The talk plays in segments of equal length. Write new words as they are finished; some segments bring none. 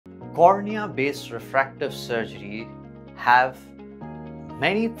cornea-based refractive surgery have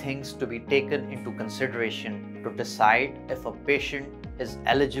many things to be taken into consideration to decide if a patient is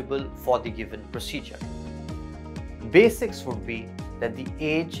eligible for the given procedure. Basics would be that the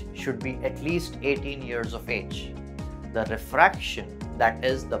age should be at least 18 years of age. The refraction, that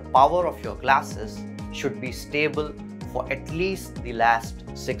is the power of your glasses, should be stable for at least the last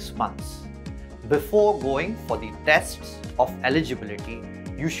 6 months. Before going for the tests of eligibility,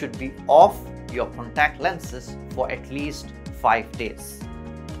 you should be off your contact lenses for at least 5 days.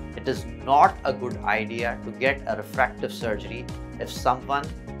 It is not a good idea to get a refractive surgery if someone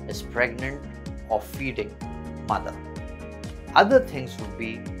is pregnant or feeding mother. Other things would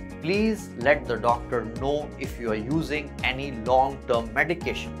be, please let the doctor know if you are using any long-term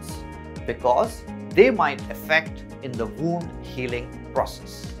medications because they might affect in the wound healing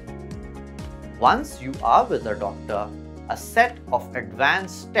process. Once you are with the doctor, a set of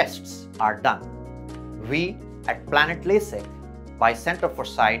advanced tests are done. We at Planet LASIK by Center for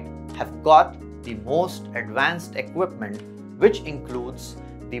Sight have got the most advanced equipment, which includes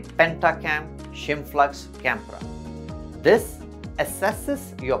the Pentacam shim-flux camera. This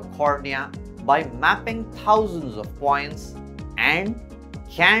assesses your cornea by mapping thousands of points and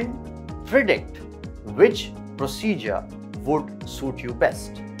can predict which procedure would suit you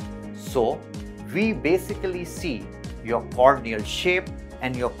best. So we basically see your corneal shape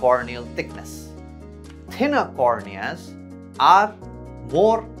and your corneal thickness. Thinner corneas are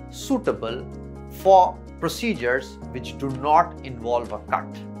more suitable for procedures which do not involve a cut.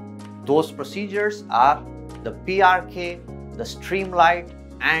 Those procedures are the PRK, the Streamlight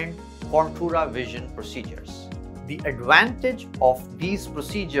and Contoura Vision procedures. The advantage of these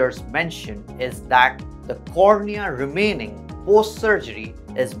procedures mentioned is that the cornea remaining post-surgery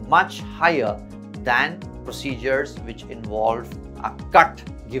is much higher than procedures which involve a cut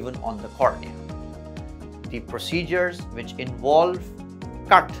given on the cornea. The procedures which involve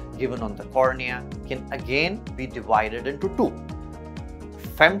cut given on the cornea can again be divided into two: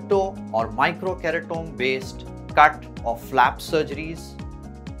 femto or microkeratome based cut or flap surgeries,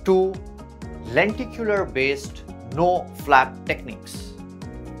 to lenticular-based no flap techniques.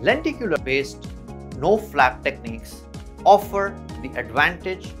 Lenticular-based no flap techniques offer the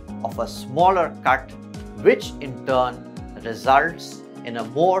advantage of a smaller cut, which in turn results in a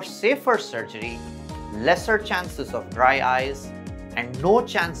more safer surgery, lesser chances of dry eyes, and no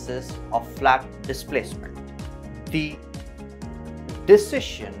chances of flap displacement. The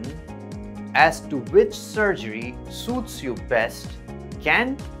decision as to which surgery suits you best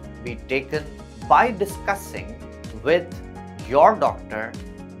can be taken by discussing with your doctor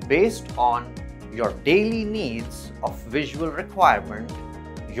based on your daily needs of visual requirement,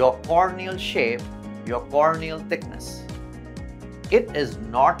 your corneal shape, your corneal thickness. It is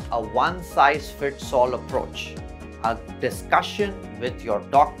not a one-size-fits-all approach. A discussion with your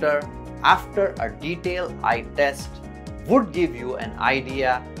doctor after a detailed eye test would give you an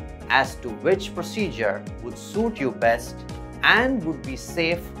idea as to which procedure would suit you best and would be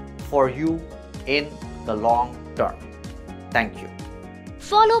safe for you in the long term. Thank you.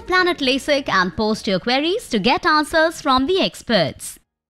 Follow Planet LASIK and post your queries to get answers from the experts.